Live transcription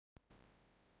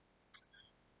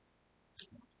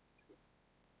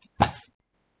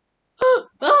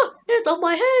Cheetos on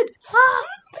my head!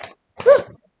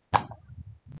 Ah!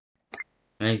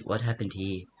 Hey, what happened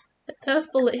here? A Nerf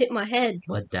bullet hit my head.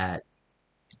 What that?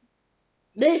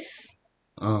 This.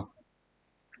 Oh,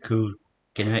 cool.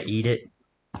 Can I eat it?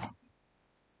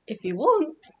 If you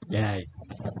want. Yeah.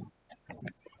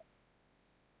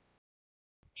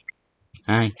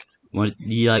 Hey, do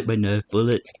you like my Nerf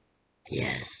bullet?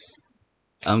 Yes.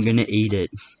 I'm gonna eat it.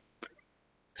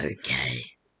 Okay.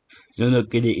 You're not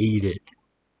gonna eat it.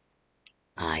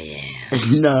 I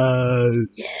am. No.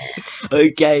 Yes.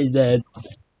 Okay then.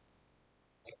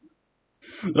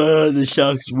 The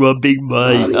shark's robbing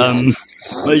my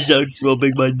my shark's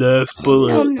robbing my Nerf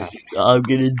bullet. Nom, nom. I'm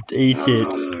gonna eat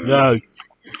it. No.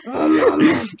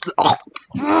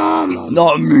 Nom,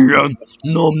 nom, nom.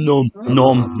 Nom nom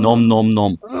nom nom nom nom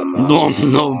nom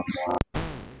nom nom.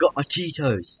 Got my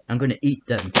Cheetos. I'm gonna eat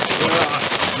them.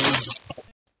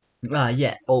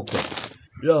 Yeah, open.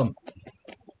 Yum.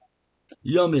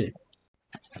 Yummy.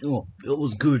 Oh, it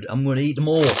was good. I'm gonna eat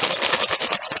more.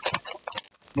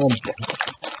 Nom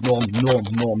nom nom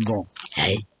nom nom.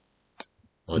 Hey.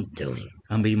 What you doing?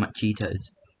 I'm eating my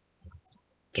Cheetos.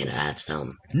 Can I have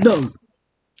some? No.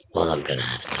 Well, I'm gonna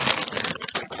have some.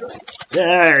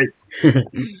 Hey.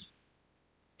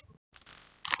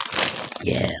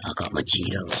 Yeah, I got my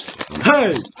Cheetos.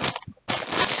 Hey.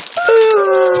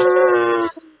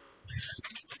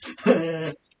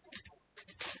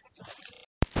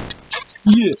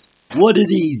 Yeah, what are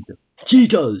these?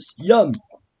 Cheetos, yum.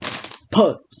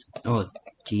 Puffs. Oh,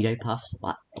 Cheeto puffs?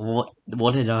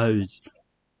 What are those?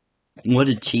 What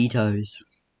are Cheetos?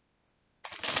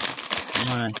 I'm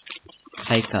gonna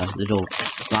take a little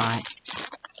bite.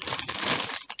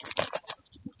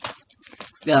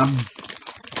 Yum.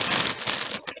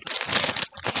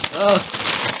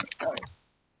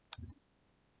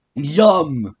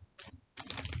 Yum.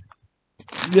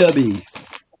 Yummy.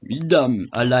 Yum.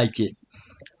 I like it.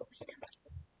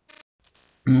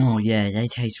 Oh yeah, they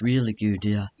taste really good,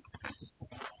 yeah.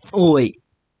 Oh wait,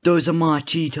 those are my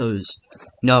Cheetos.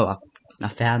 No, I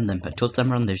found them. I took them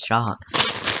from the shark.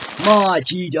 My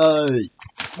Cheetos!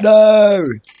 No!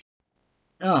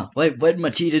 Oh, wait, where'd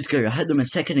my Cheetos go? I had them a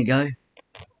second ago.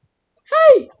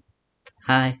 Hey!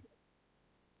 Hi.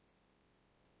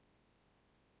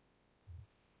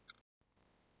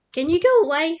 Can you go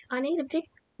away? I need to pick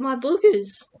my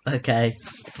boogers. Okay.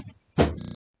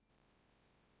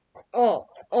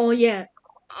 Oh yeah.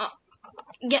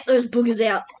 Get those boogers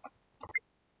out.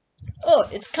 Oh,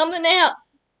 it's coming out.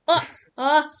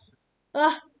 Achoo!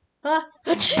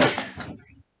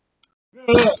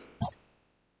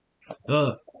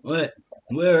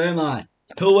 Where am I?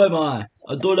 Who am I?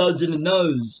 I thought I was in the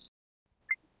nose.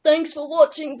 Thanks for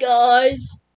watching,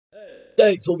 guys.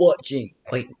 Thanks for watching.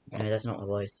 Wait, no, that's not my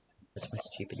voice. That's my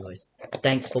stupid voice.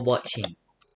 Thanks for watching.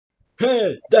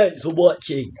 Hey, thanks for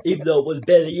watching. Even though it was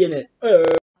barely in it.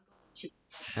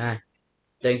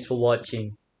 Thanks for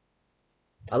watching.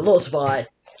 I lost my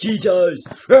Cheetos.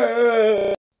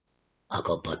 I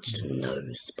got punched in the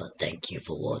nose, but thank you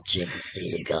for watching.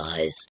 See you guys.